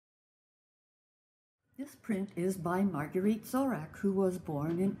This print is by Marguerite Zorach, who was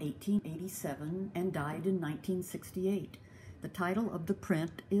born in 1887 and died in 1968. The title of the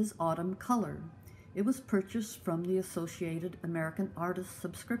print is Autumn Color. It was purchased from the Associated American Artists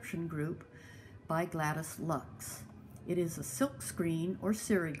subscription group by Gladys Lux. It is a silk screen or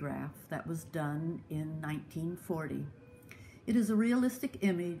serigraph that was done in 1940. It is a realistic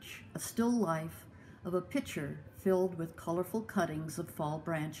image, a still life, of a picture filled with colorful cuttings of fall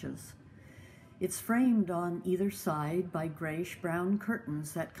branches. It's framed on either side by grayish-brown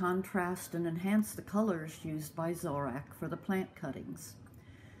curtains that contrast and enhance the colors used by Zorach for the plant cuttings.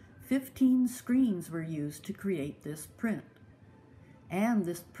 15 screens were used to create this print, and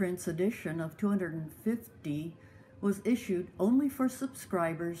this print's edition of 250 was issued only for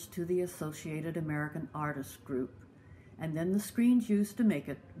subscribers to the Associated American Artists Group, and then the screens used to make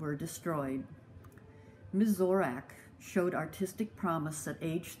it were destroyed. Ms. Zorach showed artistic promise at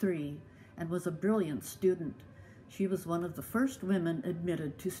age 3 and was a brilliant student. She was one of the first women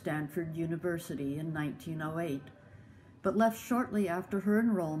admitted to Stanford University in 1908, but left shortly after her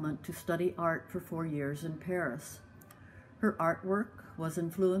enrollment to study art for 4 years in Paris. Her artwork was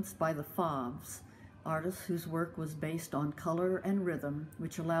influenced by the Fauves, artists whose work was based on color and rhythm,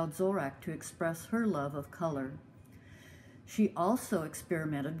 which allowed Zorach to express her love of color. She also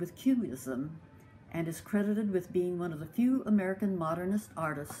experimented with Cubism, and is credited with being one of the few American modernist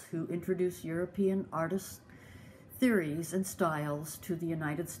artists who introduced European artist theories and styles to the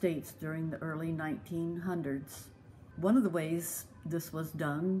United States during the early 1900s. One of the ways this was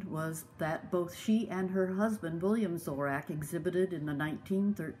done was that both she and her husband, William Zorach, exhibited in the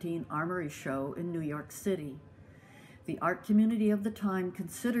 1913 Armory Show in New York City. The art community of the time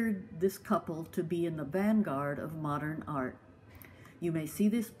considered this couple to be in the vanguard of modern art. You may see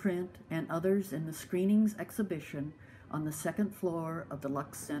this print and others in the screenings exhibition on the second floor of the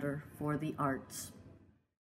Lux Center for the Arts.